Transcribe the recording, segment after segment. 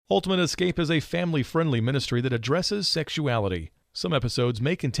Ultimate Escape is a family-friendly ministry that addresses sexuality. Some episodes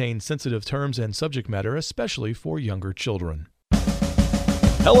may contain sensitive terms and subject matter, especially for younger children.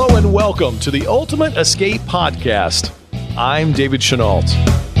 Hello and welcome to the Ultimate Escape Podcast. I'm David Chenault.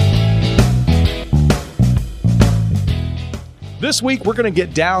 This week, we're going to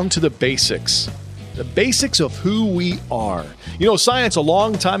get down to the basics. The basics of who we are. You know, science a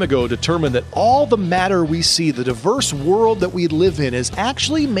long time ago determined that all the matter we see, the diverse world that we live in, is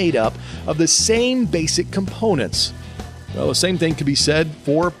actually made up of the same basic components. Well, the same thing can be said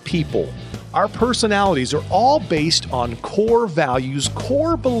for people. Our personalities are all based on core values,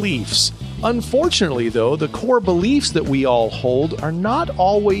 core beliefs. Unfortunately, though, the core beliefs that we all hold are not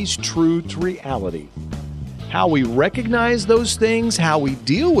always true to reality. How we recognize those things, how we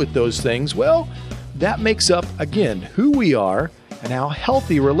deal with those things, well, that makes up, again, who we are and how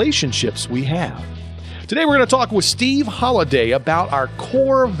healthy relationships we have. Today we're going to talk with Steve Holliday about our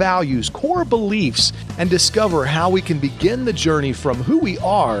core values, core beliefs, and discover how we can begin the journey from who we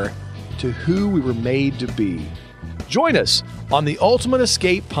are to who we were made to be. Join us on the Ultimate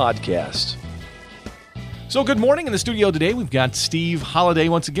Escape Podcast. So good morning. In the studio today, we've got Steve Holliday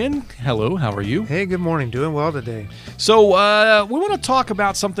once again. Hello, how are you? Hey, good morning. Doing well today. So we want to talk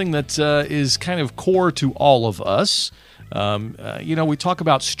about something that is kind of core to all of us. We talk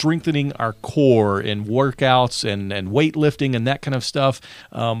about strengthening our core in workouts and weightlifting and that kind of stuff.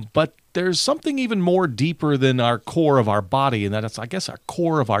 But there's something even more deeper than our core of our body, and that's, I guess, our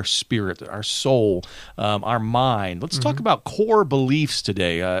core of our spirit, our soul, our mind. Let's talk about core beliefs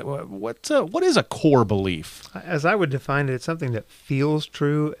today. What is a core belief? As I would define it, it's something that feels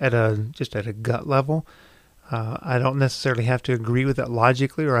true at a gut level. I don't necessarily have to agree with it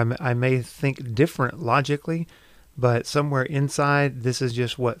logically, or I may think different logically, but somewhere inside, this is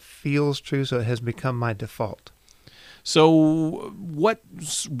just what feels true, so it has become my default. So what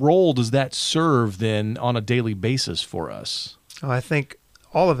role does that serve then on a daily basis for us? I think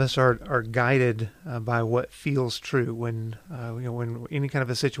all of us are guided by what feels true. When any kind of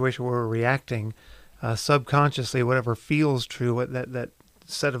a situation where we're reacting subconsciously, whatever feels true, what that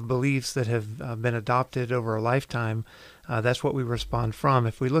set of beliefs that have been adopted over a lifetime, that's what we respond from.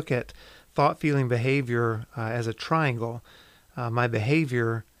 If we look at thought, feeling, behavior as a triangle, my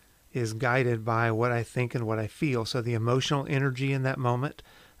behavior is guided by what I think and what I feel. So the emotional energy in that moment,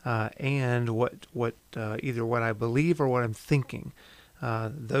 and what either what I believe or what I'm thinking,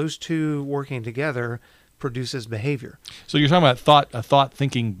 those two working together produces behavior. So you're talking about a thought,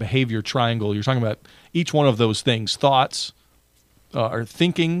 thinking, behavior triangle. You're talking about each one of those things: thoughts, or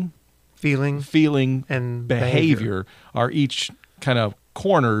thinking, feeling, and behavior are each kind of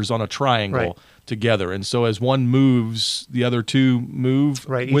corners on a triangle. Right. Together, and so as one moves, the other two move.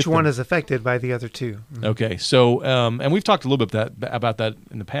 Right, each one is affected by the other two. Mm-hmm. Okay, so and we've talked a little bit about that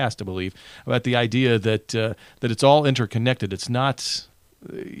in the past, I believe, about the idea that it's all interconnected. It's not,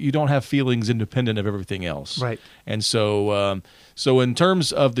 you don't have feelings independent of everything else. Right, and so in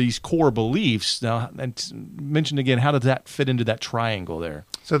terms of these core beliefs, now, and mention again, how does that fit into that triangle there?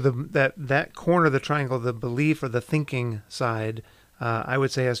 So that corner of the triangle, the belief or the thinking side, I would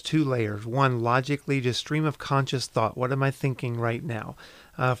say has two layers. One, logically, just stream of conscious thought. What am I thinking right now?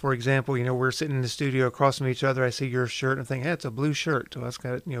 For example, we're sitting in the studio across from each other. I see your shirt and I think, hey, it's a blue shirt. So it's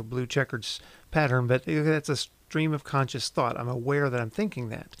got, blue checkered pattern, but that's a stream of conscious thought. I'm aware that I'm thinking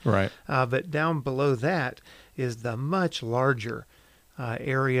that. Right. But down below that is the much larger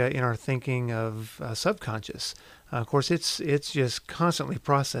area in our thinking of subconscious. Of course, it's just constantly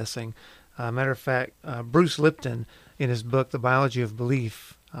processing. Matter of fact, Bruce Lipton, in his book, The Biology of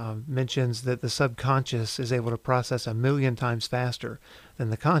Belief, mentions that the subconscious is able to process 1 million times faster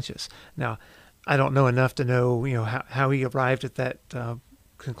than the conscious. Now, I don't know enough to know, how he arrived at that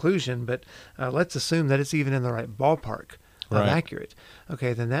conclusion, but let's assume that it's even in the right ballpark of accurate.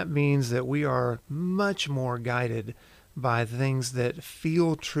 Okay, then that means that we are much more guided by things that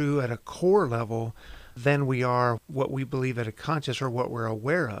feel true at a core level than we are what we believe at a conscious or what we're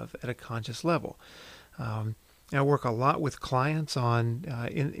aware of at a conscious level. I work a lot with clients on,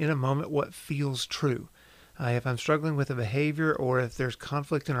 in a moment, what feels true. If I'm struggling with a behavior or if there's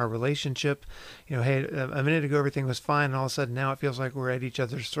conflict in our relationship, hey, a minute ago everything was fine and all of a sudden now it feels like we're at each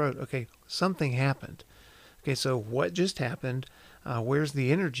other's throat. Okay, something happened. Okay, so what just happened? Where's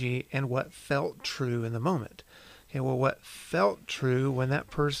the energy and what felt true in the moment? Okay, well, what felt true when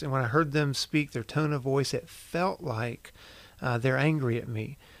I heard them speak, their tone of voice, it felt like they're angry at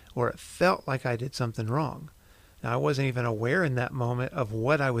me, or it felt like I did something wrong. Now, I wasn't even aware in that moment of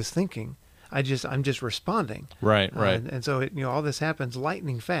what I was thinking. I'm just responding. Right. And so all this happens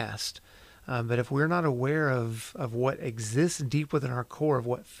lightning fast. But if we're not aware of what exists deep within our core, of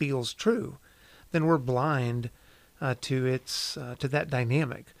what feels true, then we're blind to that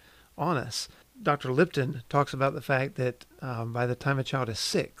dynamic on us. Dr. Lipton talks about the fact that by the time a child is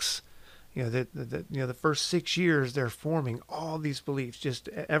 6, the first 6 years they're forming all these beliefs. Just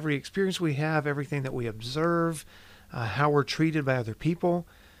every experience we have, everything that we observe, how we're treated by other people,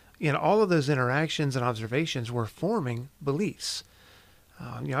 in all of those interactions and observations, we're forming beliefs.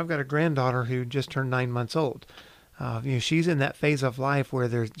 I've got a granddaughter who just turned 9 months old. She's in that phase of life where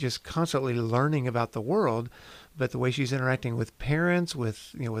they're just constantly learning about the world, but the way she's interacting with parents,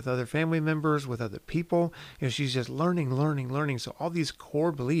 with other family members, with other people, she's just learning. So all these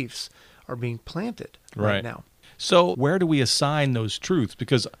core beliefs are being planted right now. So where do we assign those truths?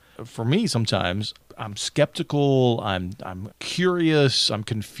 Because for me, sometimes I'm skeptical, I'm curious, I'm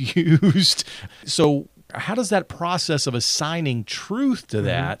confused. So how does that process of assigning truth to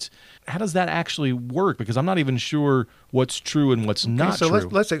that, how does that actually work? Because I'm not even sure what's true and what's not true. So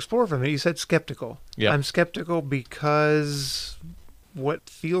let's explore from it. You said skeptical. Yep. I'm skeptical because what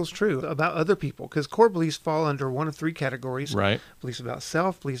feels true about other people, because core beliefs fall under one of 3 categories. Right. Beliefs about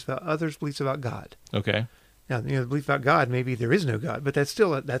self, beliefs about others, beliefs about God. Okay. Now, the belief about God, maybe there is no God, but that's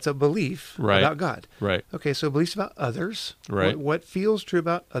still that's a belief about God. Right. Okay, so beliefs about others. Right. What feels true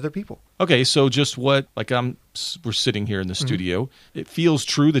about other people? Okay, so just we're sitting here in the studio. It feels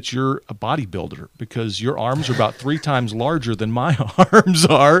true that you're a bodybuilder because your arms are about 3 times larger than my arms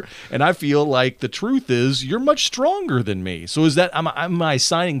are, and I feel like the truth is you're much stronger than me. So is that am I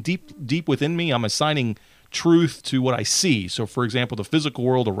assigning deep within me? I'm assigning truth to what I see. So, for example, the physical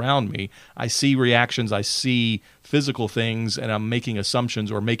world around me, I see reactions, I see physical things, and I'm making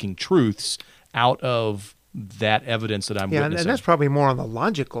assumptions or making truths out of that evidence that I'm witnessing. And that's probably more on the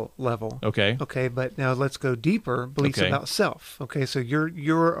logical level. Okay. Okay, but now let's go deeper. Beliefs Okay. about self. Okay, so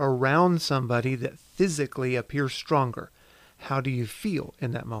you're around somebody that physically appears stronger. How do you feel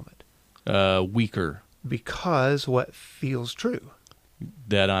in that moment? Weaker. Because what feels true?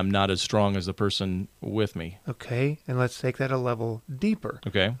 That I'm not as strong as the person with me. Okay, and let's take that a level deeper.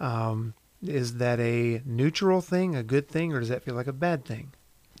 Okay. Is that a neutral thing, a good thing, or does that feel like a bad thing?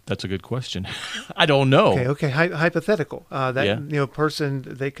 That's a good question. I don't know. Okay. Hypothetical. Person,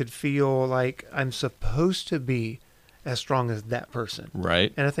 they could feel like I'm supposed to be as strong as that person.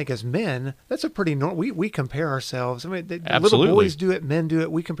 Right. And I think as men, that's a pretty normal. We compare ourselves. I mean, Absolutely. Little boys do it, men do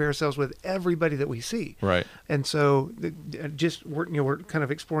it. We compare ourselves with everybody that we see. Right. And so, we're kind of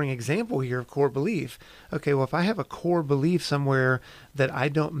exploring an example here of core belief. Okay, well, if I have a core belief somewhere that I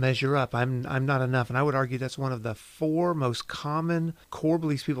don't measure up, I'm not enough, and I would argue that's one of the 4 most common core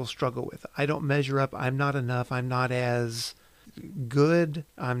beliefs people struggle with. I don't measure up. I'm not enough. I'm not as good,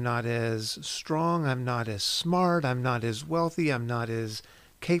 I'm not as strong, I'm not as smart, I'm not as wealthy, I'm not as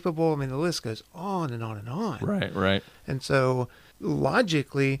capable. I mean, the list goes on and on and on. Right. And so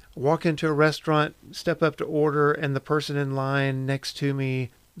logically, walk into a restaurant, step up to order, and the person in line next to me,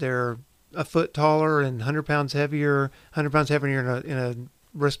 they're a foot taller and 100 pounds heavier in a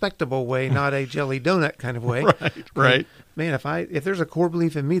respectable way, not a jelly donut kind of way. Right. Man, if there's a core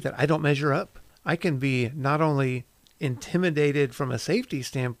belief in me that I don't measure up, I can be not only intimidated from a safety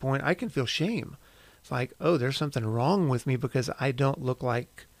standpoint, I can feel shame. It's like, oh, there's something wrong with me because I don't look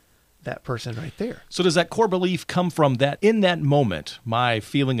like that person right there. So does that core belief come from that, in that moment, my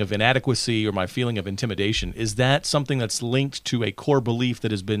feeling of inadequacy or my feeling of intimidation, is that something that's linked to a core belief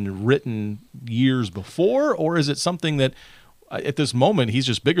that has been written years before? Or is it something that at this moment, he's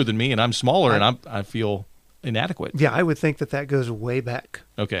just bigger than me and I'm smaller and I feel inadequate? Yeah, I would think that goes way back.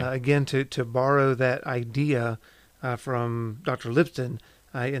 Okay. Again, to borrow that idea from Dr. Lipton,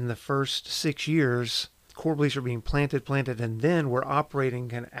 in the first 6 years, core beliefs are being planted, and then we're operating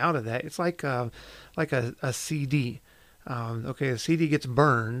kind of out of that. It's like a CD. A CD gets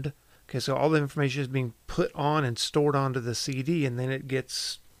burned. Okay, so all the information is being put on and stored onto the CD, and then it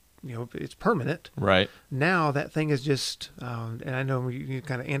gets, it's permanent. Right. Now that thing is just, and I know you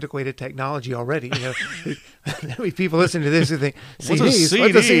kind of antiquated technology already. People listen to this and think, What's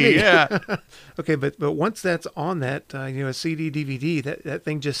a CD? Yeah. Okay, but once that's on that, a CD, DVD, that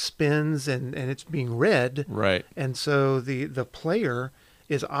thing just spins and it's being read. Right. And so the player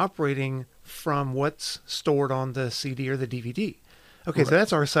is operating from what's stored on the CD or the DVD. Okay, so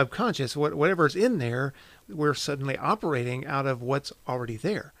that's our subconscious. Whatever's in there, we're suddenly operating out of what's already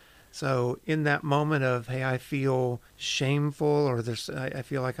there. So in that moment of, hey, I feel shameful, or I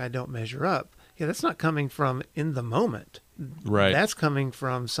feel like I don't measure up. Yeah, that's not coming from in the moment. Right. That's coming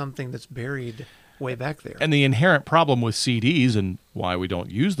from something that's buried way back there. And the inherent problem with CDs and why we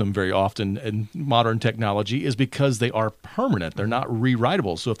don't use them very often in modern technology is because they are permanent. They're not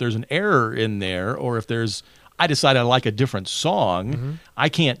rewritable. So if there's an error in there, or if I decide I like a different song, I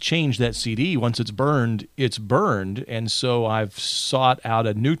can't change that CD. Once it's burned, it's burned. And so I've sought out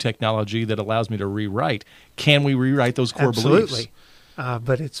a new technology that allows me to rewrite. Can we rewrite those core beliefs? Absolutely.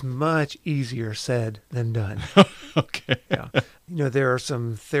 But it's much easier said than done. Okay. Yeah. There are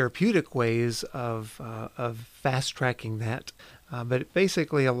some therapeutic ways of fast tracking that, but it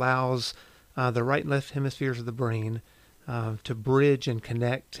basically allows the right and left hemispheres of the brain to bridge and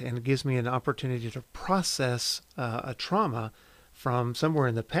connect, and it gives me an opportunity to process a trauma from somewhere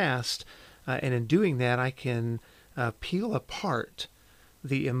in the past. And in doing that, I can peel apart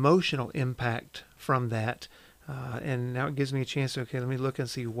the emotional impact from that. And now it gives me a chance to, let me look and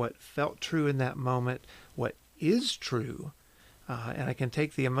see what felt true in that moment, what is true. And I can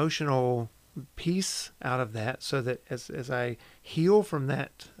take the emotional piece out of that so that as I heal from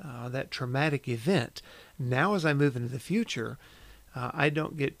that traumatic event, now as I move into the future, I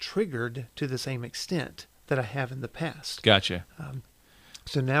don't get triggered to the same extent that I have in the past. Gotcha.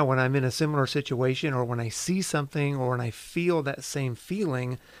 So now when I'm in a similar situation, or when I see something, or when I feel that same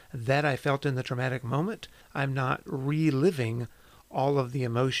feeling that I felt in the traumatic moment, I'm not reliving all of the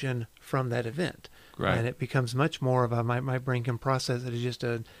emotion from that event. Right. And it becomes much more of my brain can process it as just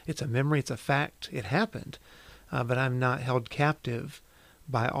it's a memory, it's a fact, it happened. But I'm not held captive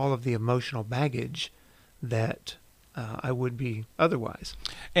by all of the emotional baggage that I would be otherwise.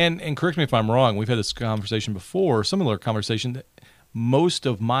 And correct me if I'm wrong, we've had this conversation before, similar conversation, that most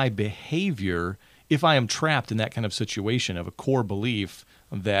of my behavior, if I am trapped in that kind of situation of a core belief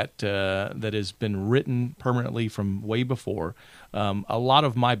that has been written permanently from way before, a lot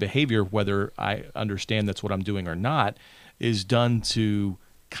of my behavior, whether I understand that's what I'm doing or not, is done to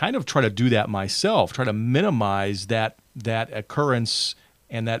kind of try to do that myself, try to minimize that occurrence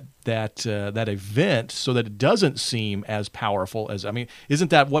and that event so that it doesn't seem as powerful as, isn't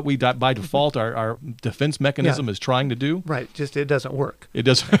that what we by default our defense mechanism is trying to do? Right, just it doesn't work. It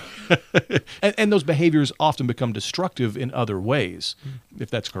doesn't. and those behaviors often become destructive in other ways, if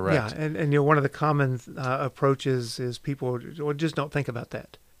that's correct. Yeah, and one of the common approaches is people just don't think about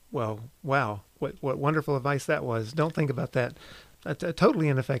that. Well, wow, what wonderful advice that was. Don't think about that. A totally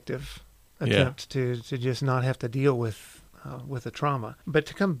ineffective attempt to just not have to deal with a trauma. But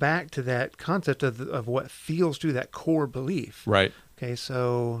to come back to that concept of what feels true, that core belief. Right. Okay,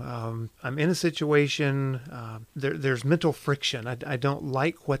 so I'm in a situation, there's mental friction. I don't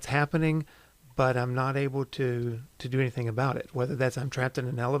like what's happening, but I'm not able to do anything about it. Whether that's I'm trapped in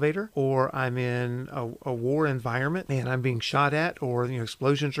an elevator, or I'm in a war environment and I'm being shot at, or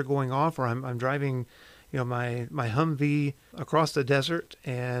explosions are going off, or I'm driving my Humvee across the desert,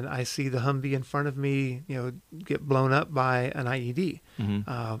 and I see the Humvee in front of me, get blown up by an IED.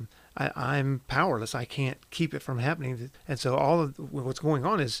 Mm-hmm. I'm powerless. I can't keep it from happening. And so all of what's going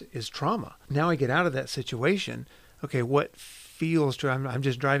on is trauma. Now I get out of that situation. Okay, what feels true? I'm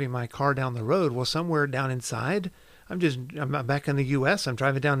just driving my car down the road. Well, somewhere down inside, I'm back in the U.S. I'm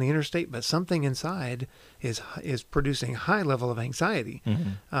driving down the interstate, but something inside is producing high level of anxiety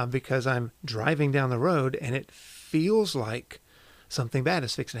because I'm driving down the road and it feels like something bad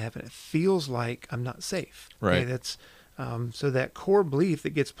is fixing to happen. It feels like I'm not safe. Right. Okay, that's so that core belief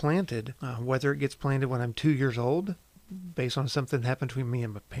that gets planted, whether it gets planted when I'm 2 years old, based on something that happened between me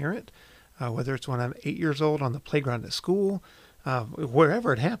and my parent, whether it's when I'm 8 years old on the playground at school,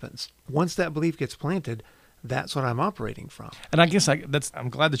 wherever it happens. Once that belief gets planted, that's what I'm operating from. And I guess I'm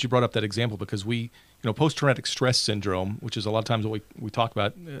glad that you brought up that example, because post-traumatic stress syndrome, which is a lot of times what we talk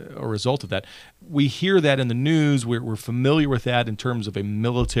about, a result of that, we hear that in the news. We're familiar with that in terms of a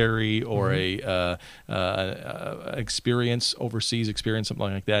military or a experience, overseas experience,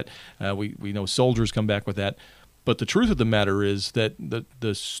 something like that. We know soldiers come back with that. But the truth of the matter is that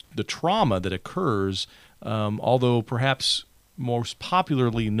the trauma that occurs, although perhaps most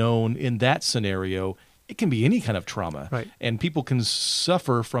popularly known in that scenario, it can be any kind of trauma. Right. And people can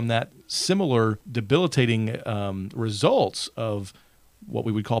suffer from that similar debilitating results of what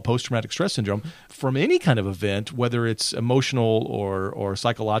we would call post-traumatic stress syndrome from any kind of event, whether it's emotional or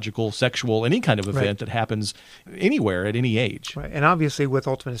psychological, sexual, any kind of event that happens anywhere at any age. Right. And obviously with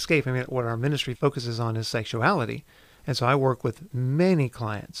Ultimate Escape, what our ministry focuses on is sexuality. And so I work with many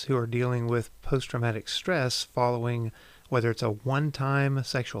clients who are dealing with post-traumatic stress following whether it's a one-time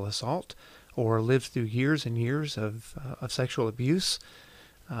sexual assault or lived through years and years of sexual abuse.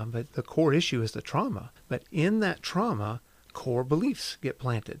 But the core issue is the trauma. But in that trauma, core beliefs get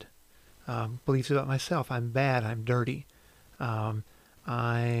planted. Beliefs about myself. I'm bad. I'm dirty. I'm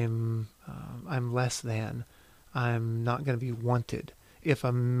I'm less than, I'm not going to be wanted. If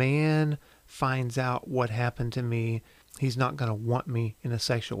a man finds out what happened to me, he's not going to want me in a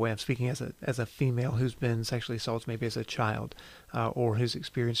sexual way. I'm speaking as a female who's been sexually assaulted, maybe as a child, or who's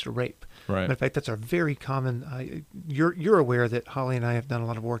experienced a rape. Right. In fact, that's a very common. You're aware that Holly and I have done a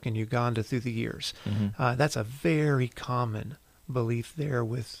lot of work in Uganda through the years. Mm-hmm. That's a very common belief there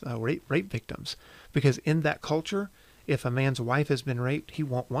with rape victims, because in that culture, if a man's wife has been raped, he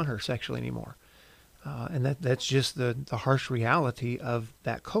won't want her sexually anymore. And that's just the harsh reality of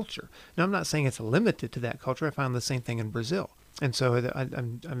that culture. Now, I'm not saying it's limited to that culture. I found the same thing in Brazil. And so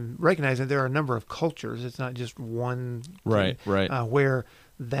I'm recognizing there are a number of cultures. It's not just one. Right. Where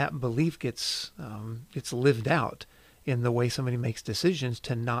that belief gets lived out in the way somebody makes decisions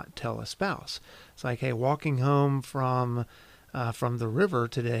to not tell a spouse. It's like, hey, walking home from the river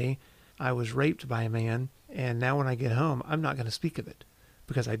today, I was raped by a man, and now when I get home, I'm not going to speak of it,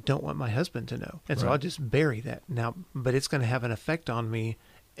 because I don't want my husband to know. And so I'll just bury that now, but it's going to have an effect on me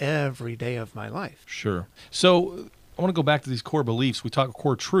every day of my life. Sure. So I want to go back to these core beliefs. We talk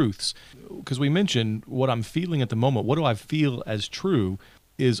core truths, because we mentioned what I'm feeling at the moment. What do I feel as true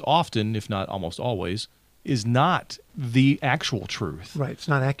is often, if not almost always, is not the actual truth. Right. It's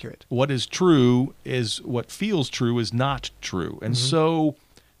not accurate. What is true is what feels true is not true. And so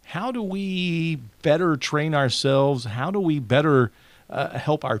how do we better train ourselves? How do we better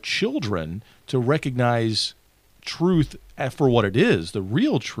help our children to recognize truth for what it is, the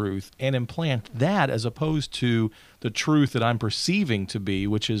real truth, and implant that as opposed to the truth that I'm perceiving to be,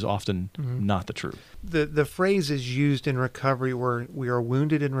 which is often not the truth? The phrase is used in recovery where we are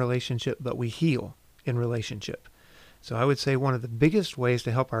wounded in relationship, but we heal in relationship. So I would say one of the biggest ways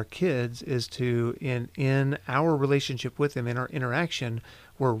to help our kids is to, in our relationship with them, in our interaction,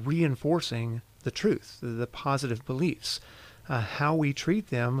 we're reinforcing the truth, the positive beliefs. How we treat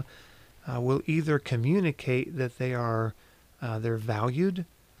them will either communicate that they're valued,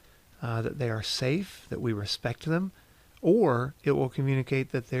 that they are safe, that we respect them, or it will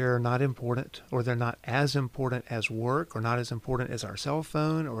communicate that they're not important, or they're not as important as work, or not as important as our cell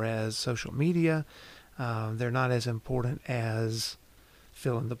phone, or as social media. They're not as important as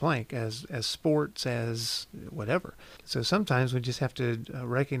fill in the blank, as sports, as whatever. So sometimes we just have to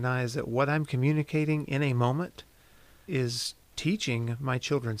recognize that what I'm communicating in a moment is teaching my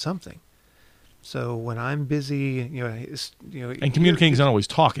children something. So when I'm busy, and communicating is not always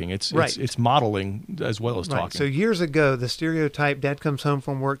talking. It's modeling as well as talking. So years ago, the stereotype: dad comes home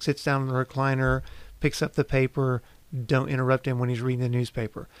from work, sits down in the recliner, picks up the paper, don't interrupt him when he's reading the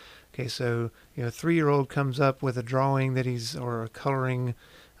newspaper. Okay, so 3-year-old comes up with a drawing or a coloring,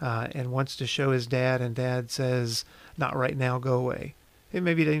 and wants to show his dad, and dad says, "Not right now, go away." And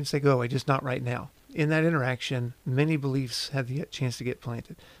maybe he didn't even say go away, just not right now. In that interaction, many beliefs have the chance to get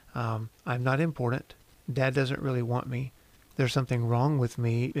planted. I'm not important. Dad doesn't really want me. There's something wrong with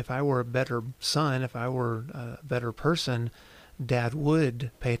me. If I were a better son, if I were a better person, Dad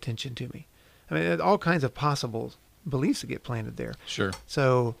would pay attention to me. I mean, all kinds of possible beliefs that get planted there. Sure.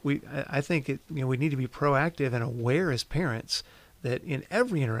 So I think we need to be proactive and aware as parents that in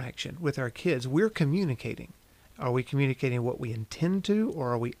every interaction with our kids, we're communicating. Are we communicating what we intend to,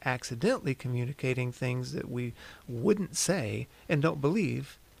 or are we accidentally communicating things that we wouldn't say and don't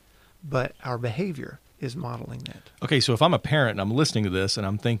believe, but our behavior is modeling that? Okay, so if I'm a parent and I'm listening to this and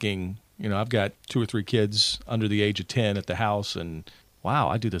I'm thinking, I've got 2 or 3 kids under the age of 10 at the house, and wow,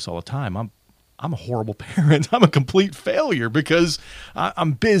 I do this all the time. I'm a horrible parent. I'm a complete failure because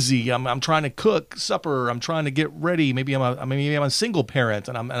I'm busy. I'm trying to cook supper. I'm trying to get ready. Maybe I'm a single parent,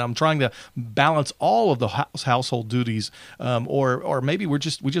 and I'm trying to balance all of the household duties. Or maybe we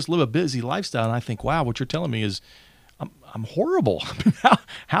just live a busy lifestyle. And I think, wow, what you're telling me is I'm horrible.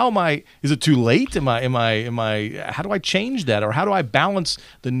 How am I? Is it too late? Am I? How do I change that? Or how do I balance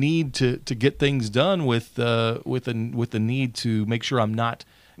the need to get things done with the need to make sure I'm not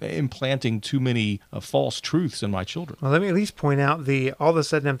implanting too many false truths in my children? Well, let me at least point out all of a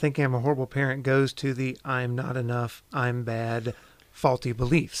sudden I'm thinking I'm a horrible parent goes to the I'm not enough, I'm bad, faulty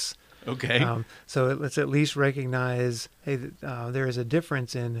beliefs. Okay. So let's at least recognize, hey, there is a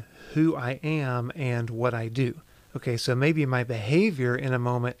difference in who I am and what I do. Okay, so maybe my behavior in a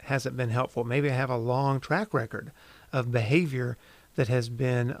moment hasn't been helpful. Maybe I have a long track record of behavior that has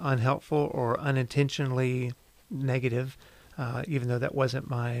been unhelpful or unintentionally negative, even though that wasn't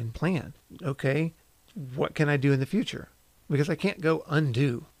my plan. Okay, what can I do in the future? Because I can't go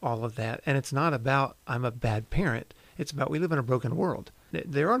undo all of that. And it's not about I'm a bad parent. It's about we live in a broken world.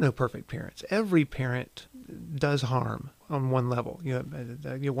 There are no perfect parents. Every parent does harm on one level.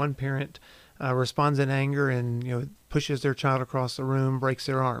 One parent responds in anger and pushes their child across the room, breaks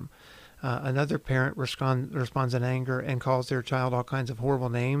their arm. Another parent responds in anger and calls their child all kinds of horrible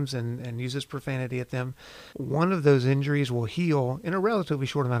names and uses profanity at them. One of those injuries will heal in a relatively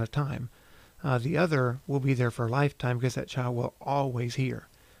short amount of time. The other will be there for a lifetime because that child will always hear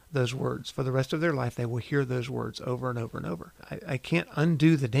those words. For the rest of their life, they will hear those words over and over and over. I can't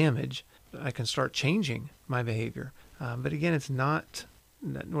undo the damage. I can start changing my behavior. But again,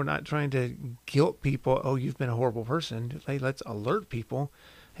 we're not trying to guilt people, oh, you've been a horrible person. Hey, let's alert people.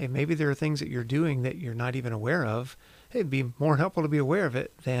 Hey, maybe there are things that you're doing that you're not even aware of. Hey, it'd be more helpful to be aware of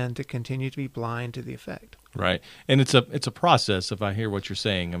it than to continue to be blind to the effect. Right, and it's a process. If I hear what you're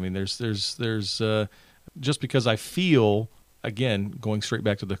saying, I mean, there's just because I feel, again, going straight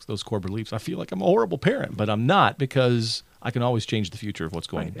back to those core beliefs, I feel like I'm a horrible parent, but I'm not, because I can always change the future of what's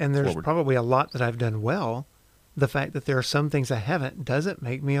going right. And there's forward. Probably a lot that I've done well. The fact that there are some things I haven't doesn't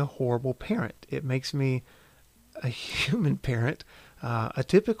make me a horrible parent. It makes me a human parent. A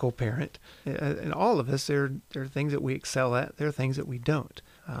typical parent, and all of us, there are things that we excel at. There are things that we don't.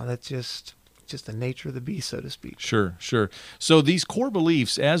 That's just the nature of the beast, so to speak. Sure. So these core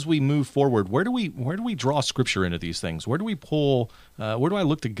beliefs, as we move forward, where do we draw Scripture into these things? Where do we pull? Where do I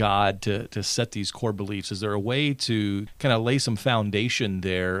look to God to set these core beliefs? Is there a way to kind of lay some foundation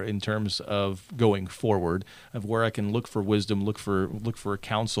there in terms of going forward, of where I can look for wisdom, look for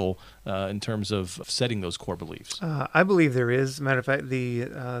counsel in terms of setting those core beliefs? I believe there is. As a matter of fact,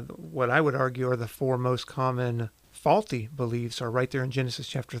 what I would argue are the four most common faulty beliefs are right there in Genesis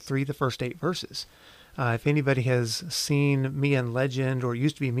chapter 3, the first 8 verses. If anybody has seen Me and Legend, or it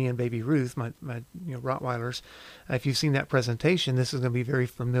used to be Me and Baby Ruth, my Rottweilers, if you've seen that presentation, this is going to be very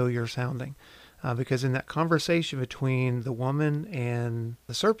familiar sounding. Because in that conversation between the woman and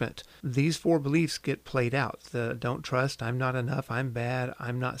the serpent, these four beliefs get played out. The don't trust, I'm not enough, I'm bad,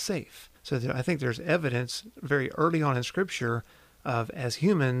 I'm not safe. So I think there's evidence very early on in Scripture of, as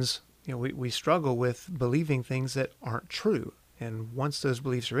humans, we struggle with believing things that aren't true. And once those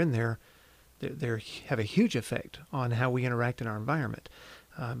beliefs are in there, they have a huge effect on how we interact in our environment.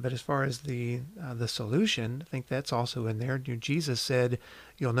 But as far as the solution, I think that's also in there. Jesus said,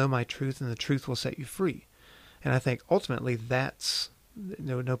 "You'll know my truth, and the truth will set you free." And I think ultimately that's,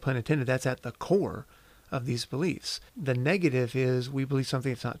 no pun intended, that's at the core of these beliefs. The negative is we believe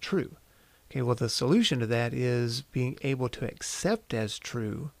something that's not true. Okay, well, the solution to that is being able to accept as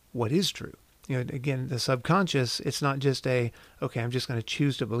true what is true. Again, the subconscious, it's not just okay, I'm just going to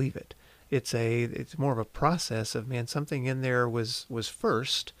choose to believe it. It's more of a process of, something in there was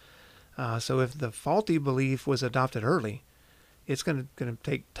first. So if the faulty belief was adopted early, it's going to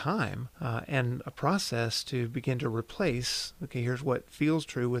take time and a process to begin to replace, okay, here's what feels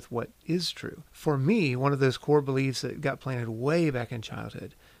true with what is true. For me, one of those core beliefs that got planted way back in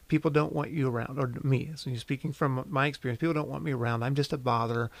childhood, people don't want you around, or me, so speaking from my experience, people don't want me around. I'm just a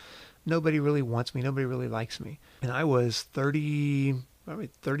bother. Nobody really wants me. Nobody really likes me. And I was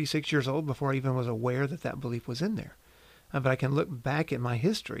 36 years old before I even was aware that belief was in there. But I can look back at my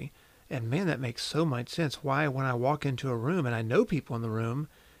history, and man, that makes so much sense. Why, when I walk into a room and I know people in the room,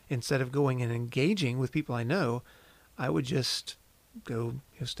 instead of going and engaging with people I know, I would just go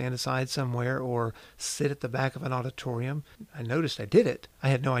stand aside somewhere or sit at the back of an auditorium. I noticed I did it. I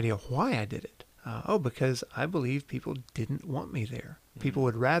had no idea why I did it. Because I believe people didn't want me there. People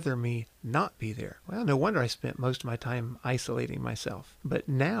would rather me not be there. Well, no wonder I spent most of my time isolating myself. But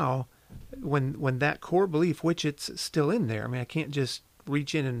now, when that core belief, which it's still in there, I can't just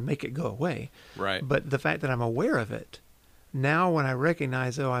reach in and make it go away. Right. But the fact that I'm aware of it, now when I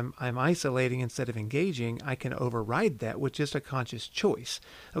recognize, I'm isolating instead of engaging, I can override that with just a conscious choice.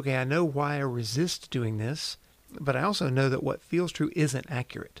 Okay, I know why I resist doing this, but I also know that what feels true isn't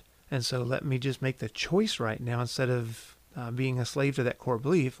accurate. And so let me just make the choice right now, instead of being a slave to that core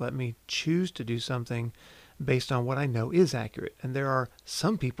belief. Let me choose to do something based on what I know is accurate. And there are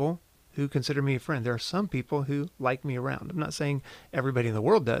some people who consider me a friend. There are some people who like me around. I'm not saying everybody in the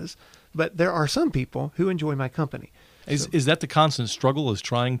world does, but there are some people who enjoy my company. Is that the constant struggle, is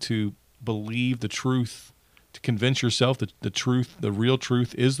trying to believe the truth, to convince yourself that the truth, the real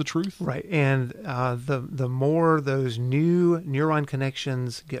truth, is the truth? Right. And the more those new neuron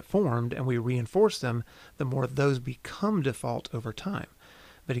connections get formed and we reinforce them, the more those become default over time.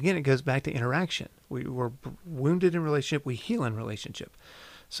 But again, it goes back to interaction. We're wounded in relationship, we heal in relationship.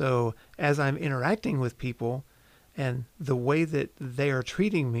 So as I'm interacting with people and the way that they are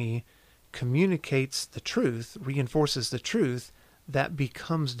treating me communicates the truth, reinforces the truth, that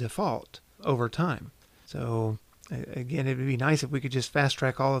becomes default over time. So again, it would be nice if we could just fast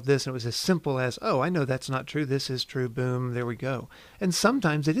track all of this and it was as simple as, oh, I know that's not true, this is true, boom, there we go. And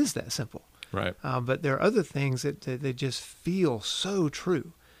sometimes it is that simple. Right. But there are other things that they just feel so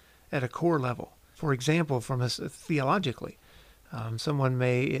true at a core level. For example, from us theologically,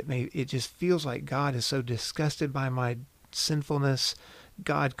 it just feels like God is so disgusted by my sinfulness.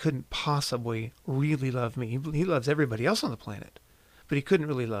 God couldn't possibly really love me. He loves everybody else on the planet, but he couldn't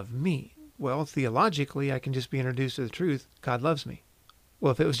really love me. Well, theologically, I can just be introduced to the truth. God loves me.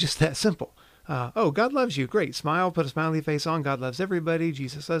 Well, if it was just that simple. God loves you. Great. Smile, put a smiley face on. God loves everybody.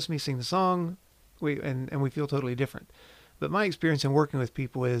 Jesus loves me. Sing the song. We feel totally different. But my experience in working with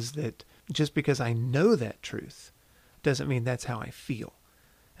people is that just because I know that truth doesn't mean that's how I feel.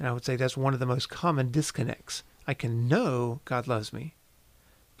 And I would say that's one of the most common disconnects. I can know God loves me,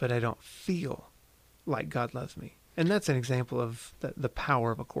 but I don't feel like God loves me. And that's an example of the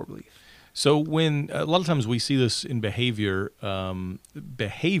power of a core belief. So when a lot of times we see this in behavior,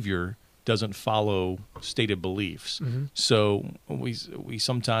 behavior doesn't follow stated beliefs. Mm-hmm. So we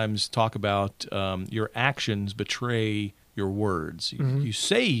sometimes talk about your actions betray your words. Mm-hmm. You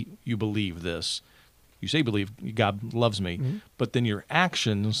say you believe this. You say believe God loves me, mm-hmm. but then your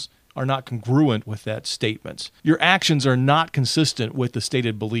actions are not congruent with that statement. Your actions are not consistent with the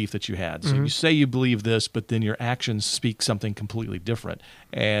stated belief that you had. So mm-hmm. you say you believe this, but then your actions speak something completely different.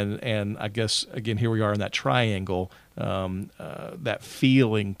 And I guess, again, here we are in that triangle. That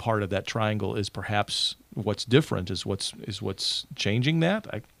feeling part of that triangle is perhaps what's different, is what's changing that.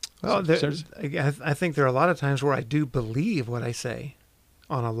 I think there are a lot of times where I do believe what I say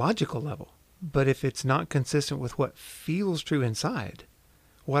on a logical level. But if it's not consistent with what feels true inside,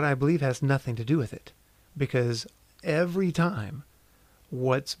 what I believe has nothing to do with it. Because every time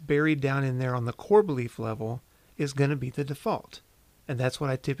what's buried down in there on the core belief level is going to be the default. And that's what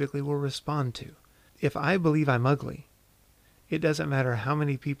I typically will respond to. If I believe I'm ugly, it doesn't matter how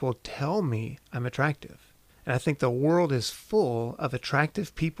many people tell me I'm attractive. And I think the world is full of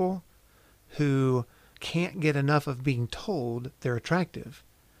attractive people who can't get enough of being told they're attractive.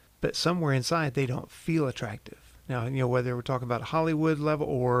 But somewhere inside, they don't feel attractive. Now, whether we're talking about Hollywood level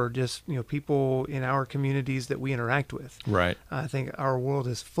or just, people in our communities that we interact with. Right. I think our world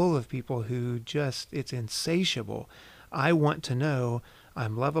is full of people who it's insatiable. I want to know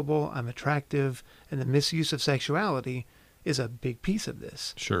I'm lovable, I'm attractive, and the misuse of sexuality is a big piece of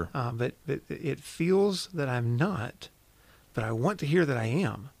this. Sure. But it feels that I'm not, but I want to hear that I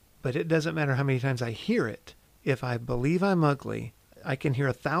am. But it doesn't matter how many times I hear it. If I believe I'm ugly, I can hear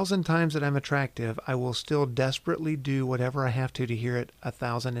 1,000 times that I'm attractive. I will still desperately do whatever I have to hear it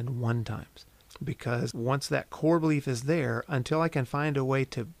 1,001 times. Because once that core belief is there, until I can find a way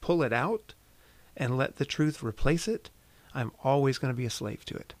to pull it out and let the truth replace it, I'm always going to be a slave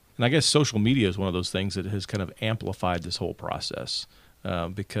to it. And I guess social media is one of those things that has kind of amplified this whole process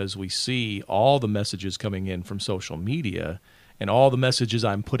because we see all the messages coming in from social media and all the messages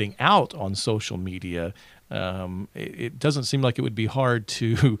I'm putting out on social media. It doesn't seem like it would be hard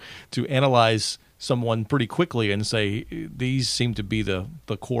to analyze someone pretty quickly and say these seem to be the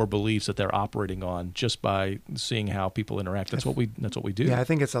core beliefs that they're operating on just by seeing how people interact. That's what we do. Yeah, I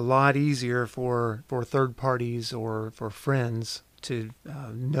think it's a lot easier for third parties or for friends to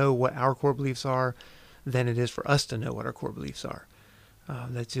know what our core beliefs are than it is for us to know what our core beliefs are.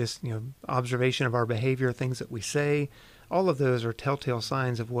 That's just observation of our behavior, things that we say. All of those are telltale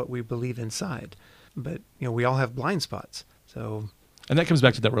signs of what we believe inside. But we all have blind spots. So, and that comes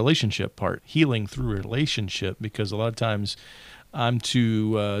back to that relationship part, healing through relationship. Because a lot of times, I'm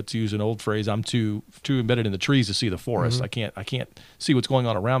to use an old phrase, I'm too embedded in the trees to see the forest. Mm-hmm. I can't see what's going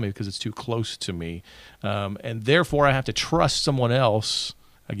on around me because it's too close to me, and therefore I have to trust someone else.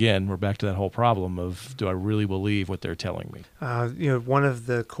 Again, we're back to that whole problem of, do I really believe what they're telling me? One of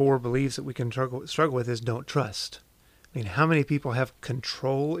the core beliefs that we can struggle with is don't trust. I mean, how many people have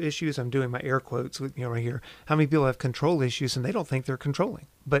control issues? I'm doing my air quotes, right here. How many people have control issues and they don't think they're controlling?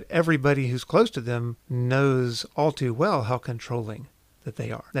 But everybody who's close to them knows all too well how controlling that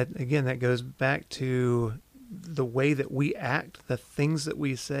they are. That goes back to the way that we act, the things that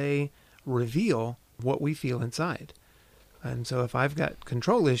we say reveal what we feel inside. And so if I've got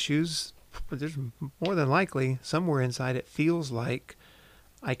control issues, there's more than likely somewhere inside it feels like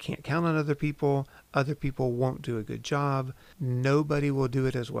I can't count on other people won't do a good job, nobody will do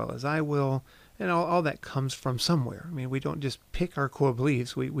it as well as I will, and all that comes from somewhere. I mean, we don't just pick our core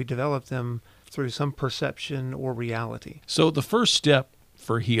beliefs, we develop them through some perception or reality. So the first step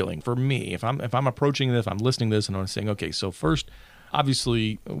for healing, for me, if I'm approaching this, I'm listening to this and I'm saying, okay, so first,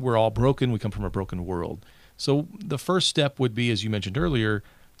 obviously, we're all broken, we come from a broken world. So the first step would be, as you mentioned earlier,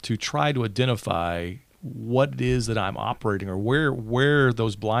 to try to identify what it is that I'm operating or where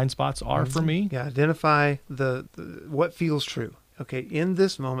those blind spots are for me. Yeah, identify the what feels true. Okay, in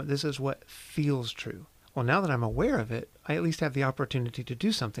this moment, this is what feels true. Well, now that I'm aware of it, I at least have the opportunity to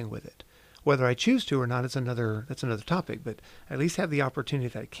do something with it. Whether I choose to or not, that's another topic, but I at least have the opportunity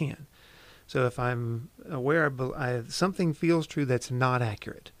that I can. So if I'm aware something feels true that's not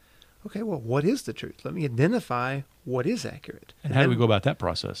accurate, okay, well, what is the truth? Let me identify what is accurate. And how do we go about that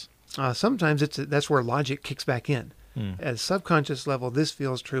process? Sometimes that's where logic kicks back in. At a subconscious level, this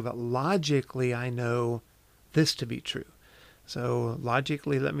feels true, but logically, I know this to be true. So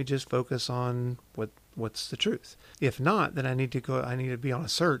logically, let me just focus on what's the truth. If not, then I need to be on a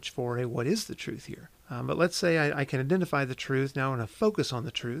search for what is the truth here. But let's say I can identify the truth. Now I'm going to focus on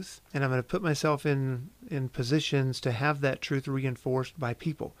the truth, and I'm going to put myself in positions to have that truth reinforced by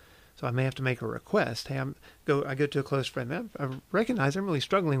people. So I may have to make a request. Hey, I go to a close friend. I recognize I'm really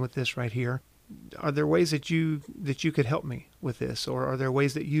struggling with this right here. Are there ways that you could help me with this, or are there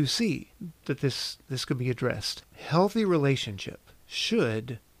ways that you see that this could be addressed? Healthy relationship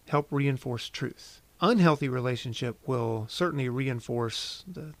should help reinforce truth. Unhealthy relationship will certainly reinforce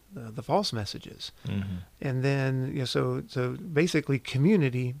the false messages. Mm-hmm. And then so basically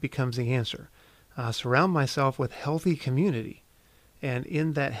community becomes the answer. Surround myself with healthy community, and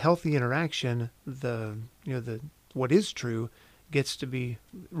in that healthy interaction, the what is true gets to be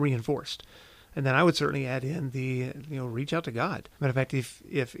reinforced. And then I would certainly add in reach out to God. Matter of fact,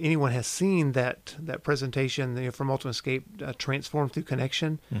 if anyone has seen that presentation from Ultimate Escape, Transform Through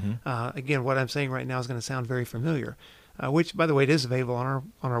Connection, again, what I'm saying right now is going to sound very familiar, which, by the way, it is available on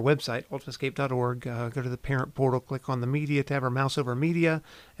our website, ultimateescape.org. Go to the parent portal, click on the media tab or mouse over media,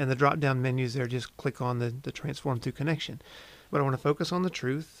 and the drop-down menus there, just click on the Transform Through Connection. But I want to focus on the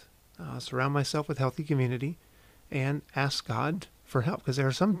truth, surround myself with healthy community, and ask God for help, because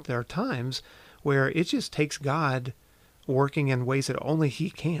there are times where it just takes God working in ways that only He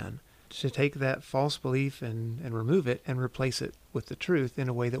can to take that false belief and remove it and replace it with the truth in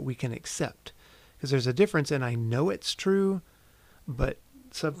a way that we can accept. Because there's a difference in I know it's true, but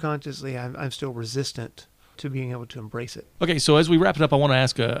subconsciously I'm still resistant to being able to embrace it. Okay, so as we wrap it up, I want to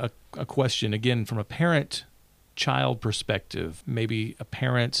ask a question, again, from a parent-child perspective, maybe a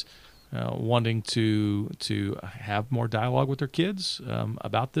parent wanting to have more dialogue with their kids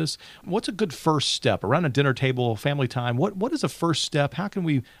about this. What's a good first step around a dinner table, family time? What is a first step? How can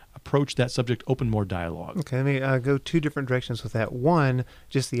we approach that subject, open more dialogue? Okay, let me go two different directions with that. One,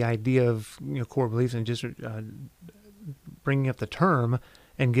 just the idea of core beliefs, and just bringing up the term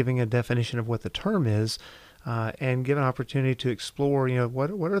and giving a definition of what the term is, and give an opportunity to explore.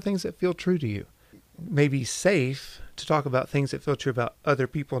 What are things that feel true to you? Maybe safe to talk about things that feel true about other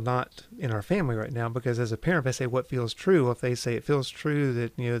people, not in our family right now, because as a parent, if I say what feels true, well, if they say it feels true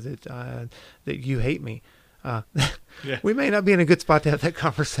that that you hate me, we may not be in a good spot to have that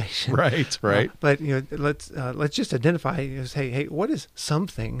conversation. Right. But let's just identify. Hey, what is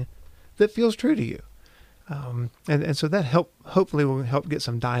something that feels true to you? And so that hopefully will help get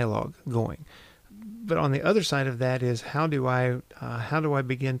some dialogue going. But on the other side of that is how do I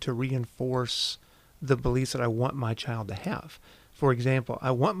begin to reinforce the beliefs that I want my child to have? For example,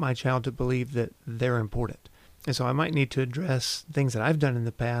 I want my child to believe that they're important. And so I might need to address things that I've done in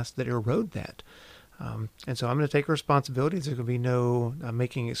the past that erode that. And so I'm going to take responsibility. There's going to be no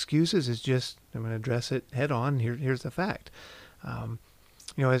making excuses. It's just I'm going to address it head on. Here's the fact.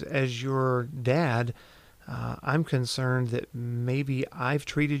 As your dad, I'm concerned that maybe I've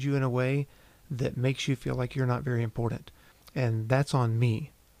treated you in a way that makes you feel like you're not very important. And that's on me,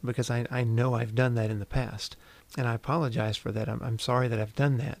 because I know I've done that in the past. And I apologize for that. I'm sorry that I've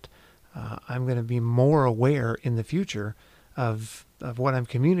done that. I'm going to be more aware in the future of what I'm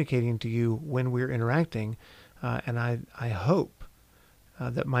communicating to you when we're interacting. And I hope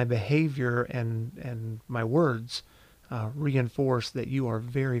that my behavior and my words reinforce that you are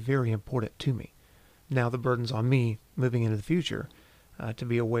very, very important to me. Now the burden's on me moving into the future to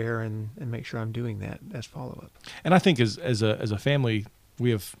be aware and make sure I'm doing that as follow-up. And I think as a family, we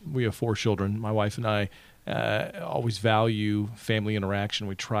have 4 children. My wife and I always value family interaction.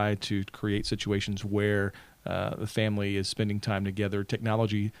 We try to create situations where the family is spending time together.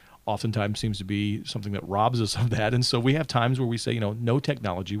 Technology oftentimes seems to be something that robs us of that, and so we have times where we say, no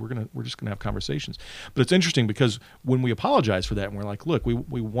technology. We're just gonna have conversations. But it's interesting because when we apologize for that, and we're like, look, we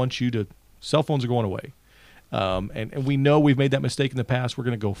want you to. Cell phones are going away. And we know we've made that mistake in the past. We're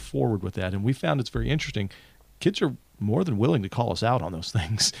going to go forward with that. And we found it's very interesting. Kids are more than willing to call us out on those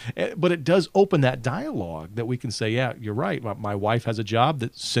things. But it does open that dialogue that we can say, yeah, you're right. My wife has a job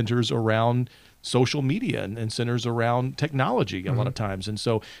that centers around social media and centers around technology a lot of times. And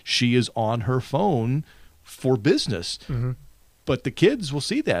so she is on her phone for business. Mm-hmm. But the kids will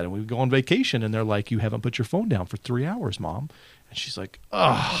see that. And we go on vacation and they're like, you haven't put your phone down for 3 hours, Mom. And she's like,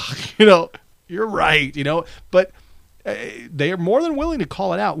 oh, you're right, but they are more than willing to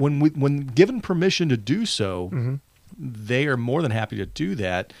call it out when given permission to do so. Mm-hmm. They are more than happy to do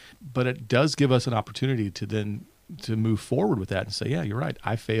that, but it does give us an opportunity to move forward with that and say, yeah, you're right.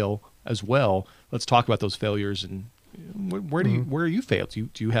 I fail as well. Let's talk about those failures and where are you failed? Do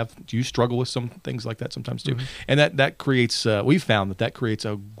you struggle with some things like that sometimes too? Mm-hmm. And that creates, we've found that creates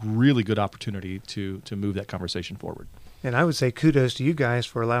a really good opportunity to move that conversation forward. And I would say kudos to you guys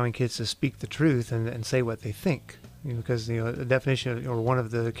for allowing kids to speak the truth and say what they think, because the definition or one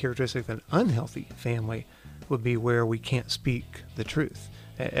of the characteristics of an unhealthy family would be where we can't speak the truth.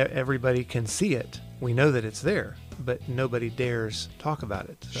 Everybody can see it. We know that it's there, but nobody dares talk about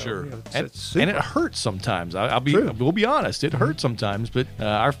it. So, sure. And it hurts sometimes. We'll be honest. It hurts sometimes, but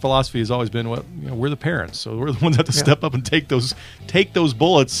our philosophy has always been, we're the parents, so we're the ones that have to step up and take those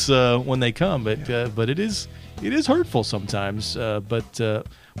bullets when they come. But it is hurtful sometimes. But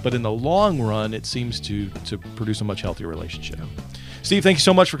in the long run, it seems to produce a much healthier relationship. Steve, thank you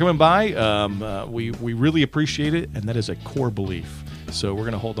so much for coming by. We really appreciate it, and that is a core belief. So we're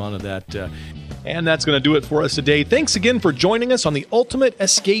going to hold on to that. And that's going to do it for us today. Thanks again for joining us on the Ultimate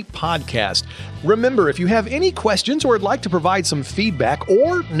Escape Podcast. Remember, if you have any questions or would like to provide some feedback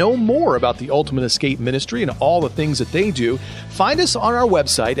or know more about the Ultimate Escape Ministry and all the things that they do, find us on our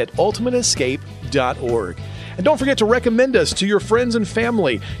website at ultimateescape.org. And don't forget to recommend us to your friends and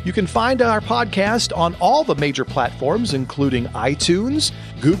family. You can find our podcast on all the major platforms, including iTunes,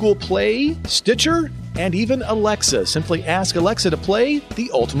 Google Play, Stitcher, and even Alexa. Simply ask Alexa to play the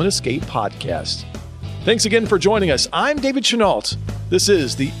Ultimate Escape Podcast. Thanks again for joining us. I'm David Chenault. This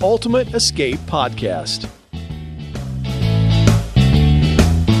is the Ultimate Escape Podcast.